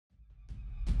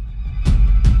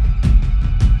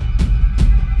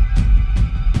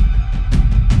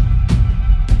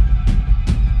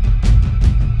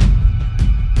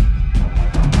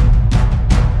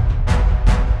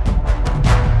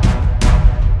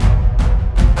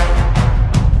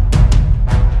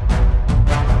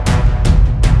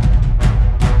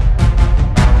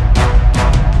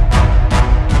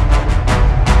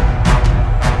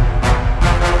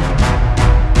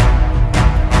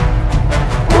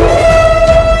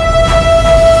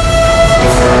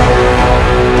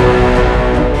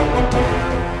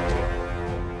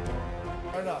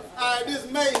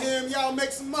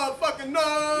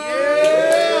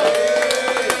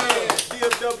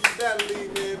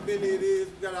many it is.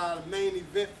 We got our main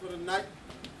event for the night.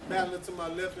 Battling to my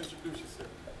left, introduce yourself.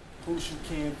 Krucial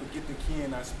Ken, forget the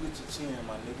Ken, I split your chin,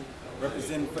 my nigga.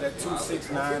 Representing for that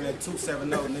 269, that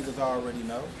 270, niggas already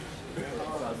know.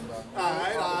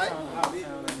 Alright.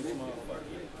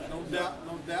 No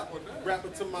doubt. Rapper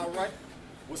to my right.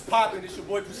 What's poppin'? It's your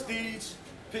boy Prestige,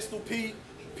 Pistol Pete,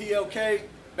 PLK,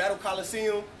 Battle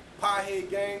Coliseum, Piehead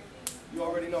Gang. You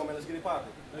already know, man. Let's get it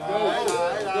poppin'. Alright.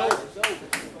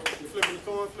 Flipping the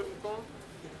coin.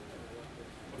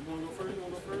 You wanna go first?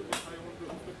 How you wanna do it?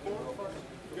 Flip the coin?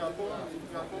 You got a coin? Alright.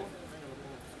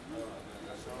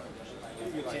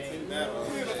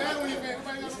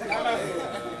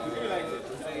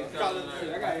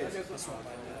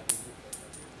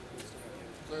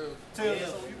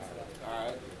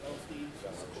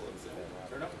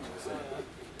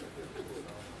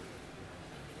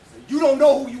 You don't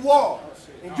know who you are,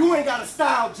 and you ain't got a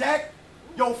style, Jack.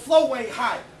 Your flow ain't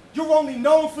hot. You're only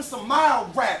known for some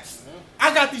mild raps.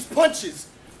 I got these punches,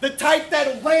 the type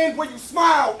that'll land where you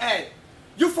smile at.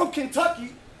 You're from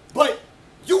Kentucky, but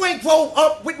you ain't grown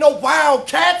up with no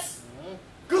wildcats.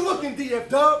 Good looking,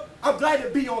 DFW. I'm glad to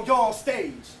be on y'all's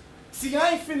stage. See,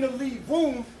 I ain't finna leave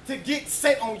room to get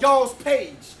set on y'all's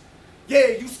page. Yeah,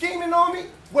 you scheming on me?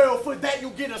 Well, for that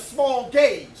you'll get a small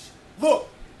gauge. Look,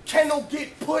 Ken'll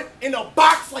get put in a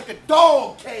box like a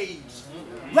dog cage.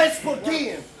 Let's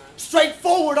begin.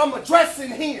 Straightforward, I'm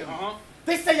addressing him.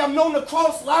 They say I'm known to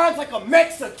cross lines like a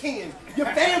Mexican. Your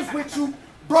fams with you,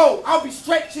 bro, I'll be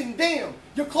stretching them.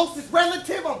 Your closest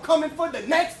relative, I'm coming for the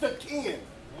next of kin.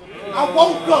 I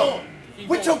woke up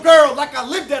with your girl like I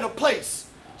lived at a place.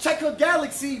 Check her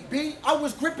galaxy, B, I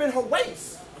was gripping her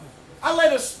waist. I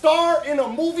let her star in a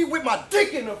movie with my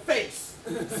dick in her face.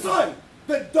 Son,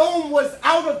 the dome was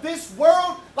out of this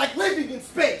world like living in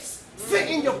space. Sit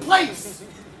in your place.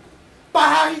 By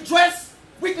how he dressed,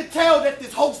 we could tell that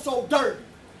this hoe's so dirty.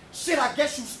 Shit, I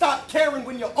guess you stopped caring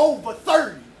when you're over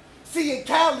 30. See, in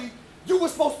Cali, you were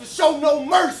supposed to show no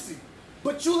mercy,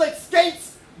 but you let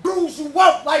skates bruise you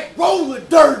up like roller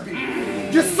derby.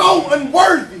 You're so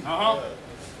unworthy. I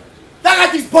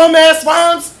got these bum-ass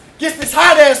rhymes, gets this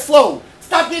hot-ass flow.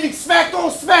 Stop getting smacked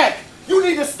on smack. You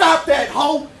need to stop that,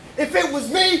 hoe. If it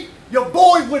was me, your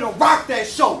boy would've rocked that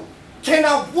show. Ken,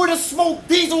 I would've smoked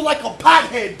diesel like a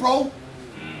pothead, bro.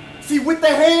 See, with the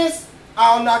hands,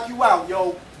 I'll knock you out,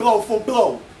 yo, blow for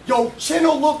blow. Yo,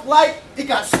 chin'll look like it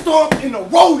got stomped in a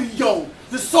rodeo.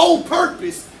 The sole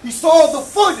purpose, he saw the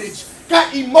footage,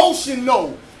 got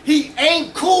emotional. He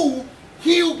ain't cool,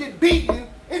 he'll get beaten,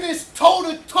 and it's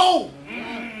toe-to-toe.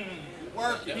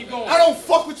 I don't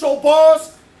fuck with your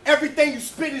bars, everything you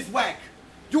spit is whack.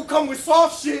 You come with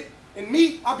soft shit, and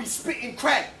me, I'll be spitting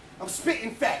crack. I'm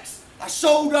spitting facts. I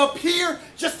showed up here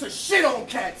just to shit on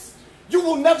cats. You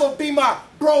will never be my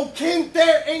bro, Ken.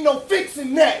 There ain't no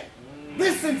fixing that.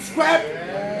 Listen, Scrap.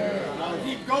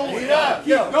 Keep going.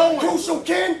 Keep going. Crucial,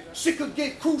 Ken. Shit could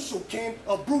get crucial, Ken.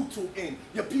 A brutal end.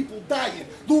 Your people dying,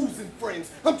 losing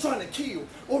friends. I'm trying to kill,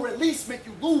 or at least make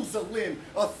you lose a limb.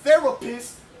 A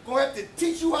therapist gonna have to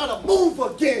teach you how to move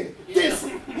again. This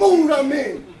mood I'm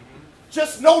in.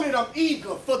 Just know that I'm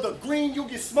eager for the green. You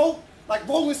get smoked like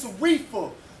rolling some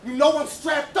reefer. You know I'm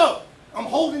strapped up. I'm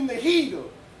holding the heater.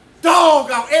 Dog,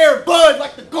 I'll air bud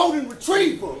like the golden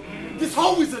retriever. This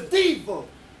hoe is a diva.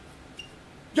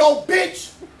 Yo,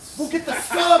 bitch, will get the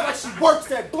scrub like she works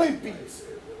at Blimpies.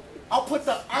 I'll put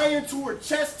the iron to her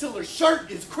chest till her shirt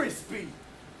is crispy.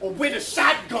 Or with a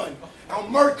shotgun, I'll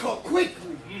murk her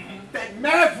quickly. That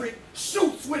Maverick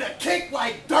shoots with a kick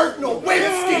like Dirk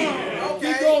Nowitzki.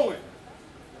 Keep going.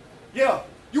 Yeah,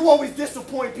 you always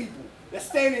disappoint people that's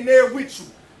standing there with you.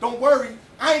 Don't worry,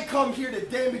 I ain't come here to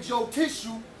damage your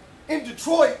tissue. In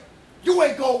Detroit, you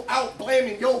ain't go out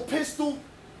blaming your pistol.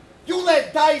 You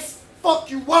let dice fuck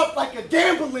you up like a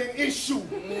gambling issue.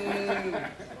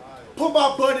 Put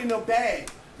my butt in a bag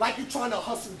like you trying to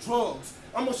hustle drugs.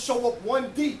 I'm gonna show up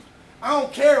one deep. I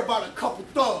don't care about a couple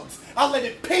thugs. I'll let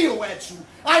it peel at you.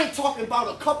 I ain't talking about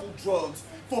a couple drugs.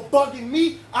 For bugging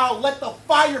me, I'll let the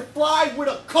fire fly with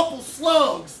a couple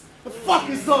slugs. The fuck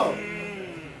is up?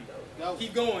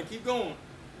 Keep going.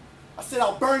 I said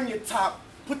I'll burn your top,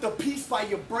 put the piece by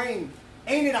your brain.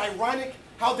 Ain't it ironic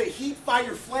how the heat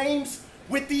fire flames?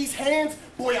 With these hands,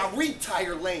 boy, I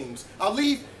retire lames. I'll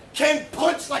leave Ken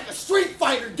punch like a Street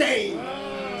Fighter game.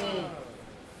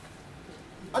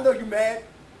 I know you mad.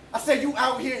 I said you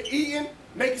out here eating,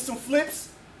 making some flips.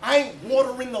 I ain't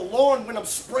watering the lawn when I'm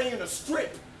spraying a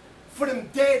strip. For them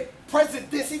dead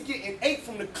presidents, he getting 8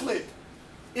 from the clip.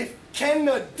 If Ken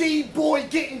the D-boy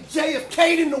getting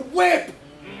JFK'd in the whip.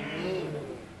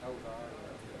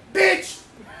 Bitch,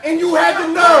 and you had the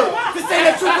nerve to say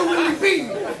that you can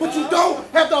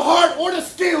have the heart or the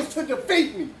skills to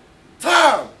defeat me.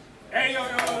 Time. Hey, yo,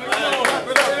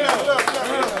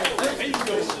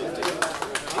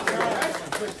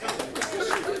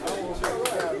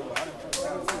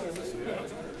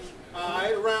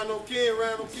 Alright, round on Ken,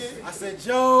 round on Ken. I said,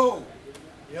 Joe.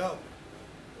 Yo.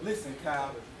 Listen,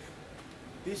 Kyle.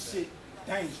 This shit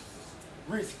dangerous,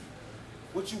 risky.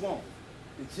 What you want?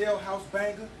 The jailhouse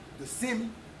banger, the semi?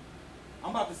 I'm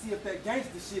about to see if that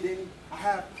gangster shit in him. I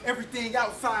have everything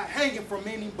outside hanging from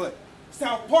him, but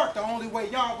South Park, the only way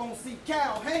y'all gonna see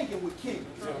Cal hanging with King.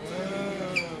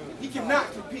 He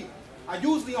cannot compete. I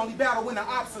usually only battle when I'm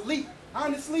obsolete.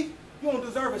 Honestly, you don't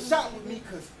deserve a shot with me,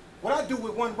 cause what I do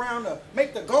with one round to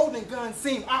make the golden gun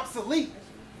seem obsolete.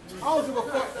 I don't give a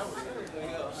fuck.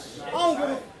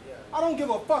 I don't give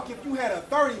a fuck if you had a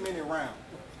 30-minute round.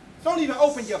 Don't even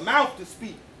open your mouth to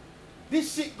speak.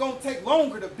 This shit gonna take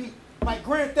longer to beat. Like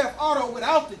Grand Theft Auto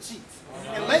without the cheats.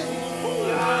 And lately,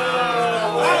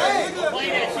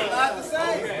 Not the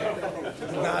same.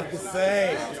 not the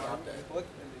same.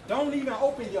 Don't even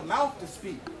open your mouth to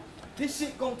speak. This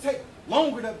shit gonna take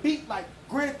longer to beat like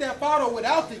Grand Theft Auto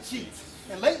without the cheats.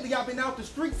 And lately I've been out the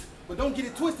streets, but don't get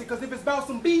it twisted, cause if it's about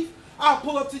some beef, I'll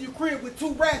pull up to your crib with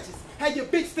 2 ratchets. Have your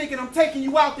bitch thinking I'm taking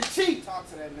you out to cheat. Talk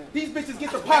to that nigga. These bitches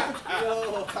get the popping.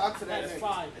 Talk to that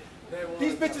nigga.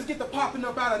 These bitches get the popping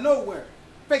up out of nowhere.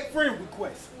 Fake friend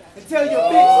requests. And tell your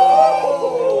bitch.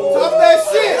 Talk that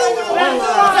shit.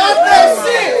 Talk that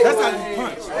shit. That's how you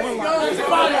punch.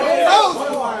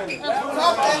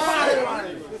 Talk that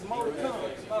shit. There's more to come.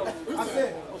 I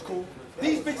said, cool.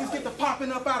 These bitches get the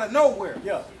popping up out of nowhere.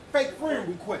 Yeah. Fake friend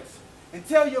requests. And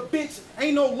tell your bitch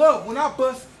ain't no love. When I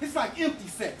bust, it's like empty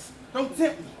sex. Don't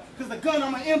tempt me. Cause the gun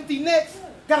on my empty next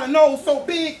got a nose so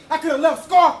big, I could have left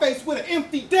Scarface with an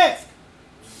empty desk.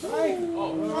 There you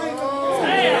go. It's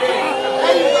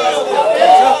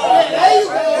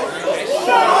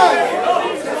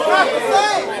not the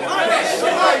same. It's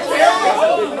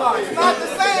not the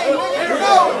same.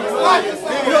 No, it's not the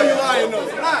same. You know you're lying though.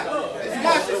 It's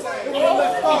not the same.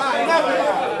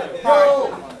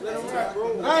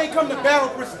 I ain't come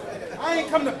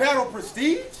to battle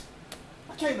prestige.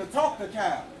 I came to talk to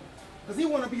Kyle. Cause he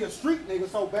wanna be a street nigga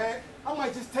so bad, I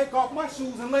might just take off my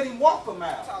shoes and let him walk a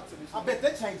mile. I bet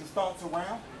that changes thoughts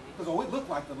around. Cause oh, it look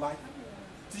like the life.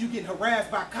 So you getting harassed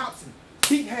by cops and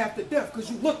beat half to death cause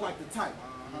you look like the type.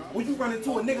 When you run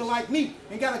into a nigga like me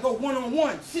and gotta go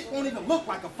one-on-one, shit won't even look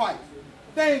like a fight.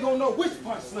 They ain't gonna know which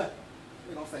punch left.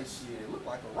 They gonna say, shit, it look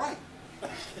like a right.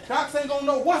 Docs ain't gonna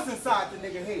know what's inside the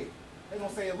nigga head. They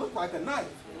gonna say it look like a knife.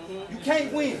 You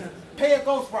can't win. Pay a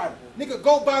ghostwriter. Nigga,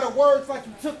 go by the words like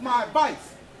you took my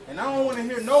advice. And I don't want to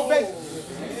hear no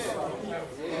baseball.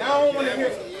 And I don't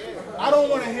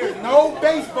want to hear no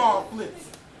baseball flips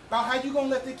about how you gonna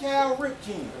let the cow rip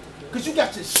King. Cause you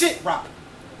got your shit rocked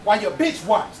while your bitch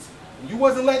watched. And you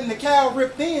wasn't letting the cow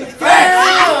rip then.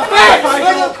 Facts!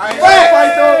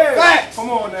 Facts! Come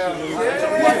on now. You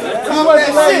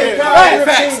wasn't letting the cow rip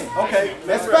then. Okay,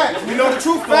 that's facts. We know the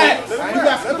truth. Facts. You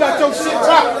got your shit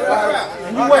rocked.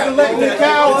 And you wasn't letting the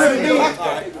cow rip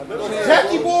then.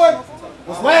 Jackie boy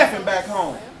was laughing back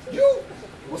home. You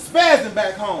was spazzing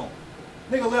back home.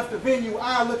 Nigga left the venue,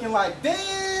 eye looking like,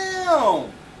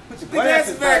 damn. Put your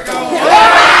glasses back on.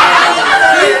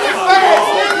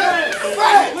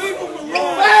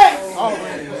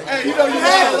 Hey, you know you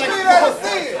had to be there to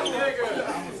see it.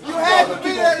 You had to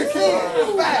be there to see it.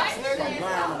 Facts, nigga.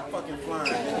 I'm fucking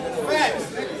flying. Facts,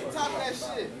 nigga. Talk that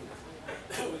shit.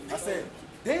 I said,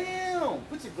 damn,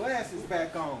 put your glasses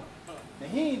back on.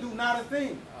 And he ain't do not a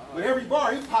thing. But every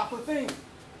bar, he pop a thing.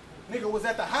 Nigga was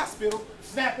at the hospital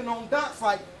snapping on docs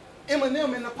like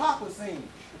Eminem in the Papa scene.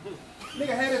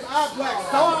 Nigga had his eye black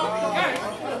so.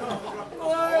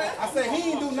 I said,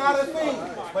 he ain't do not a thing.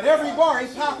 But every bar, he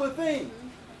pop a thing.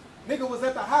 Nigga was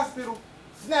at the hospital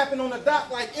snapping on the doc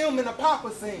like M in the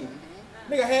Papa scene.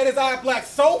 Nigga had his eye black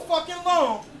so fucking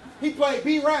long, he played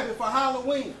B-Rabbit for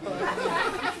Halloween.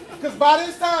 Cause by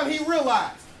this time he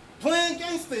realized, playing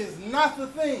gangster is not the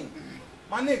thing.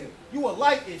 My nigga, you a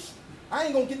light issue. I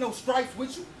ain't gonna get no stripes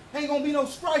with you. Ain't gonna be no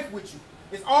strife with you.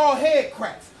 It's all head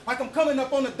cracks. Like I'm coming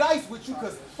up on the dice with you,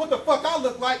 cause what the fuck I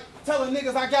look like telling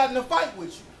niggas I got in a fight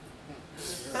with you.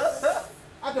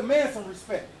 I demand some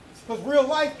respect. Cause real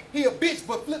life, he a bitch,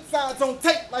 but flip sides on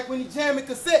tape like when he jamming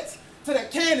cassettes to that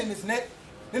can in his neck.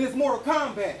 Then it's Mortal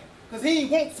Kombat. Cause he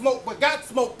ain't want smoke, but got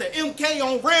smoked. The MK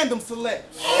on random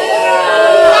select.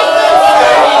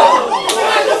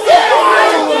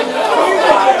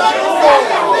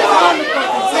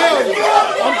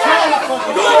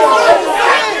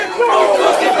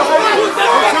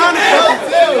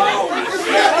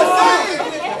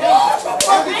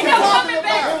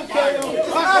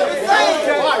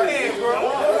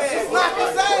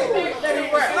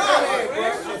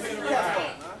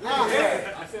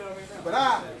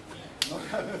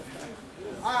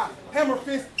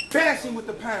 bashing with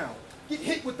the pound, get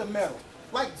hit with the metal.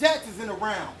 Like Jackson's in the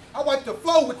round. I wipe the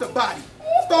flow with the body,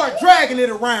 start dragging it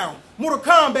around. Mortal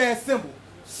Kombat symbol.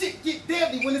 Shit get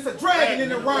deadly when it's a dragon in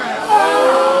the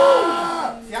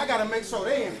round. See, I gotta make sure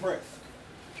they impressed.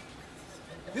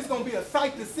 This gonna be a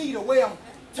sight to see, the way I'm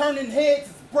turning heads,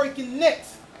 it's breaking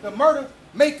necks. The murder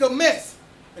make a mess.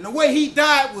 And the way he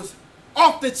died was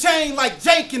off the chain like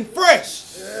Jake and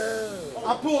Fresh.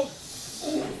 I pulled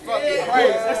fucking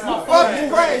crazy. That's my fucking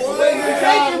crazy. Jake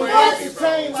and Fresh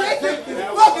chain like Jake and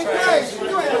fucking crazy.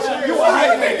 You a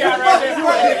hype man.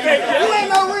 You ain't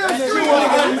no real street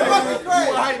nigga. You fucking crazy.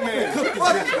 You a hype man.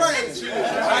 Fucking crazy.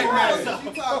 Hype man. Fuck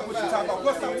what you talking about.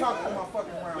 What's I'm talking in my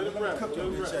fucking round? Let me cook your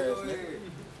bitch ass, nigga.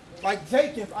 Like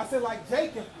Jake and I said like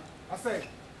Jake and I said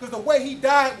because the way he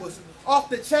died was off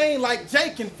the chain like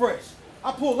Jake and Fresh.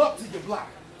 I pull up to your block,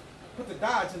 put the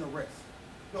Dodge in arrest.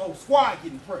 The whole squad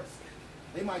getting pressed.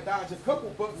 They might dodge a couple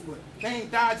bucks, but they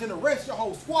ain't dodging arrest. Your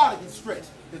whole squad get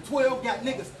stretched. The 12 got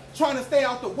niggas trying to stay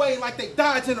out the way like they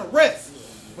dodging arrest.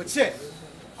 But check,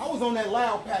 I was on that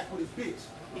loud pack with his bitch,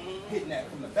 hitting that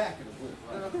from the back of the whip.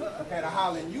 Had a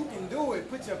hollering, you can do it.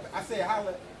 Put your, I said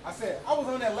holler. I said I was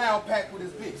on that loud pack with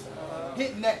his bitch,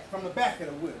 hitting that from the back of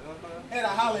the whip. Had a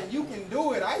hollering, you can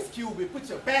do it. Ice Cube it. Put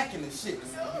your back in the shit.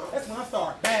 That's when I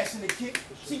start bashing the kick.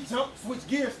 She jumped, switch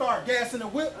gears, start gassing the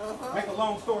whip. Make a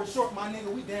long story short, my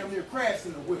nigga, we damn near crashed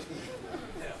in the whip.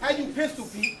 How you pistol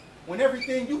Pete when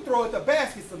everything you throw at the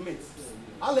basket submits?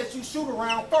 I let you shoot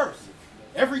around first.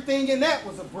 Everything in that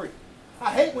was a brick.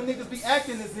 I hate when niggas be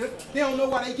acting as if they don't know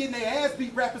why they getting their ass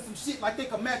beat rapping some shit like they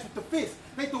can match with the fist.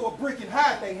 They throw a brick and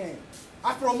hide their hand.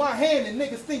 I throw my hand and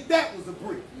niggas think that was a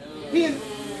brick. He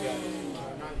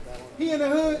in the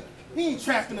hood, he ain't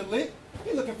trapped in the lick.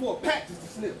 He looking for a pack just to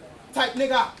slip. Type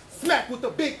nigga I smack with the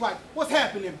big like, what's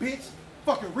happening, bitch?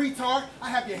 Fucking retard. I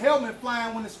have your helmet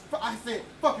flying when I said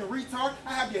fucking retard.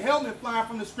 I have your helmet flying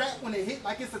from the strap when it hit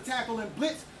like it's a tackle and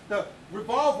blitz. The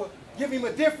revolver give him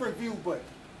a different view, but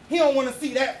he don't want to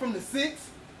see that from the 6.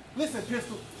 Listen,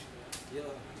 Pistol.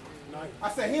 I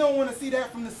said he don't want to see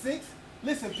that from the 6.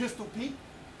 Listen, Pistol Pete.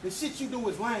 The shit you do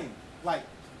is lame. Like,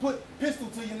 put pistol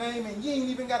to your name and you ain't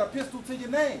even got a pistol to your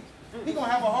name. He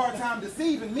gonna have a hard time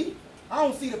deceiving me. I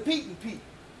don't see the Pete and Pete.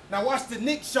 Now watch the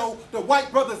Nick show, the white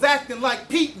brothers acting like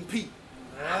Pete and Pete.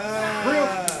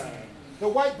 Real, the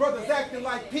white brothers acting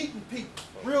like Pete and Pete.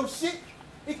 Real shit,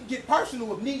 it can get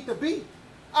personal if need to be.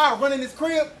 I'll run in his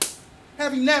crib,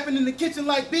 have him napping in the kitchen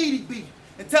like BDB,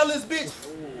 and tell this bitch,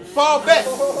 fall back.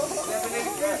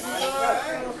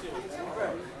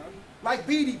 Like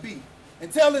BDB.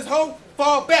 And tell this hoe,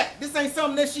 fall back. This ain't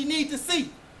something that she need to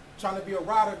see. Trying to be a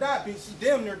ride or die bitch, she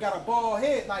damn near got a bald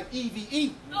head like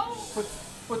EVE.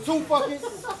 For two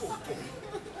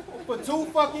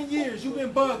fucking years, you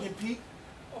been bugging, Pete.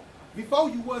 Before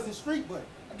you wasn't street, but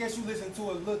I guess you listened to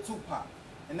a little Tupac.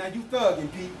 And now you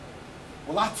thugging, Pete.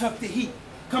 Well, I took the heat.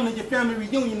 Come to your family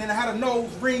reunion and I had a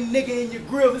nose ring nigga in your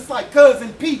grill. It's like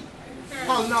Cousin Pete.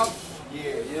 Oh no.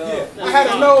 Yeah. I had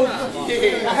a nose.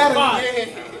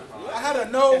 I had a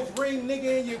nose ring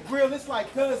nigga in your grill. It's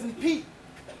like Cousin Pete.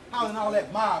 Hollering all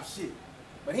that mob shit.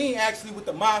 But he ain't actually with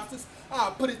the mobsters.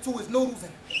 I'll put it to his noodles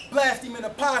and blast him in the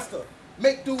pasta.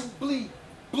 Make dude bleed.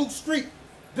 Blue streak.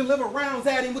 Deliver rounds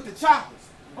at him with the choppers.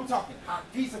 I'm talking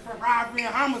hot piece of robbery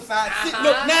and homicide. Shit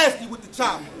look nasty with the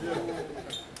chopper.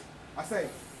 I say,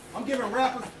 I'm giving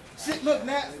rappers shit look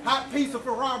nasty. Hot pizza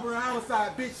for robbery and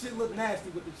homicide. Bitch, shit look nasty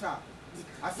with the chopper.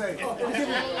 I say, I'm giving.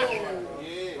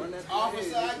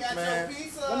 Officer, I got your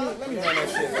pizza. Let me run that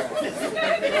shit.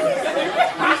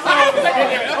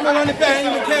 I'm gonna run it back. I ain't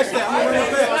even catch that. I'm gonna run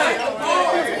it back.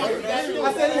 I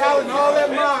said he hollering all that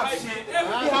mob shit.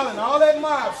 He hollering all that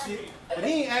mob shit. But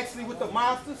he ain't actually with the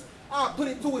mobsters. I'll put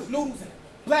it to his noodles and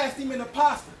blast him in the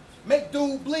pasta. Make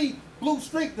dude bleed. Blue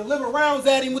streak, deliver rounds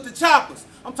at him with the choppers.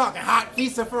 I'm talking hot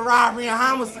pizza for robbery and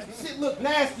homicide. Shit look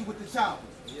nasty with the choppers.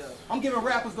 I'm giving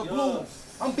rappers the blues.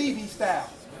 I'm BB style.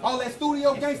 All that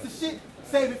studio gangster shit,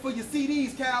 save it for your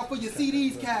CDs, Cal, for your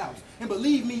CDs, cows. And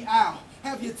believe me, Al,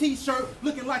 have your t-shirt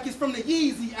looking like it's from the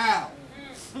Yeezy Al.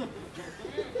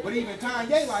 But even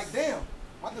Kanye like, damn,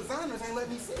 my designers ain't let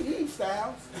me see these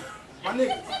styles. My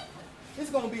nigga, it's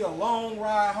gonna be a long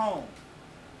ride home.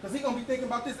 Cause he gonna be thinking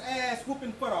about this ass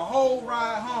whooping for the whole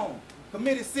ride home.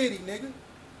 Committed City, nigga.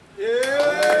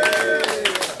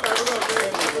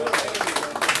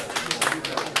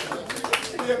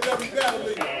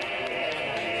 DFWBL.